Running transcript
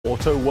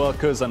auto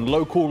workers and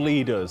local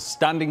leaders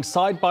standing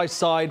side by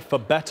side for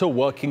better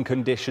working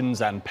conditions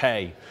and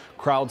pay.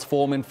 Crowds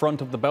form in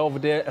front of the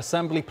Belvidere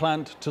assembly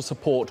plant to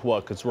support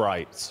workers'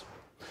 rights.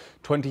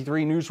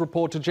 23 News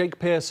reporter Jake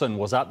Pearson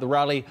was at the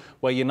rally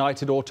where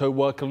United Auto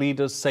Worker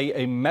leaders say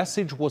a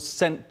message was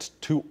sent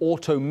to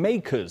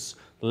automakers.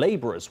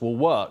 Laborers will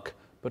work,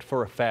 but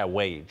for a fair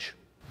wage.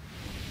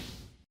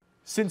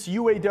 Since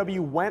UAW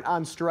went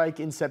on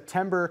strike in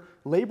September,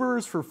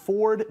 laborers for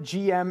Ford,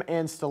 GM,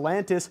 and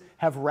Stellantis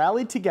have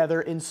rallied together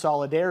in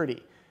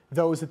solidarity.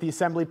 Those at the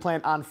assembly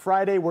plant on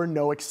Friday were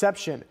no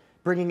exception,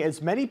 bringing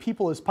as many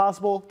people as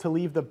possible to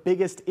leave the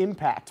biggest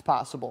impact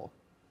possible.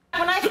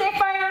 When I say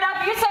fired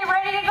up, you say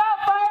ready to go.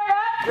 Fired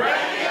up.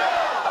 Ready to go.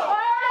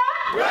 Fired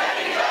up.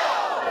 Ready to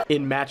go.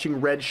 In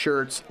matching red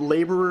shirts,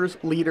 laborers,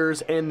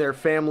 leaders, and their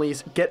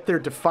families get their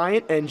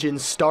defiant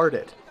engines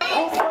started.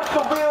 Who puts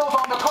the wheels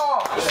on the cars?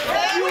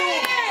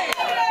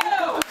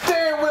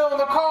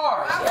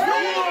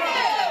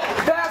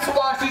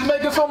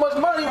 So much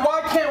money,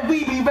 why can't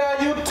we be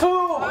valued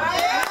too?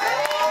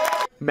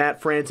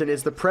 Matt Franzen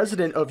is the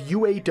president of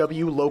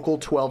UAW Local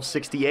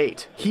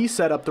 1268. He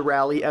set up the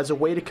rally as a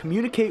way to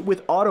communicate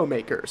with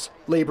automakers.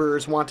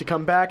 Laborers want to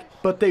come back,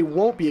 but they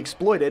won't be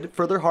exploited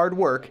for their hard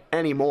work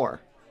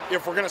anymore.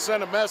 If we're going to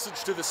send a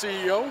message to the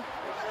CEO,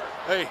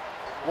 hey,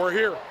 we're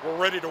here, we're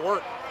ready to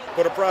work.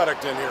 Put a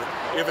product in here.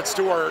 If it's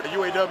to our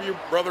UAW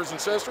brothers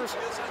and sisters,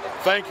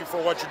 thank you for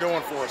what you're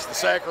doing for us. The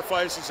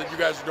sacrifices that you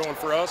guys are doing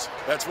for us,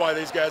 that's why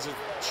these guys have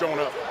shown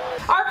up.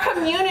 Our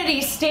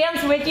community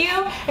stands with you,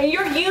 and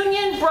your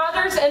union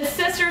brothers and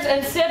sisters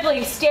and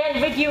siblings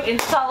stand with you in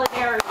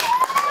solidarity.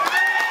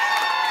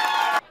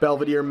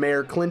 Belvidere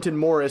Mayor Clinton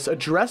Morris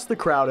addressed the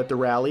crowd at the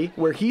rally,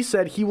 where he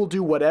said he will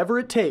do whatever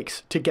it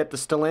takes to get the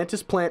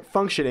Stellantis plant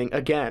functioning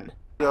again.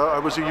 I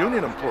was a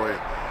union employee,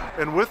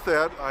 and with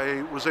that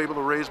I was able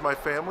to raise my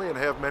family and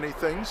have many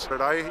things. But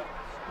I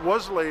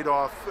was laid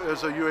off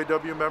as a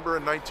UAW member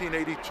in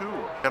 1982,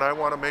 and I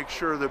want to make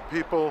sure that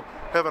people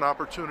have an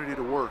opportunity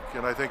to work,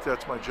 and I think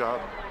that's my job.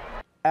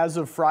 As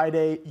of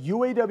Friday,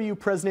 UAW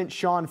President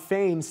Shawn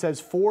Fain says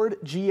Ford,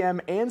 GM,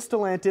 and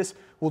Stellantis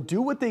will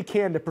do what they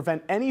can to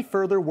prevent any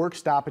further work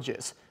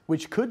stoppages,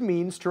 which could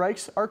mean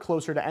strikes are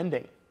closer to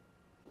ending.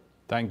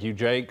 Thank you,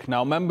 Jake.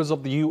 Now, members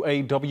of the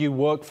UAW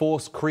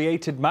workforce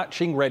created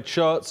matching red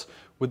shirts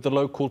with the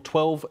Local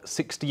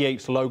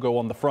 1268 logo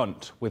on the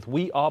front, with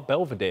 "We Are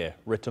Belvidere"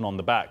 written on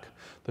the back.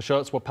 The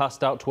shirts were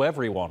passed out to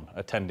everyone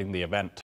attending the event.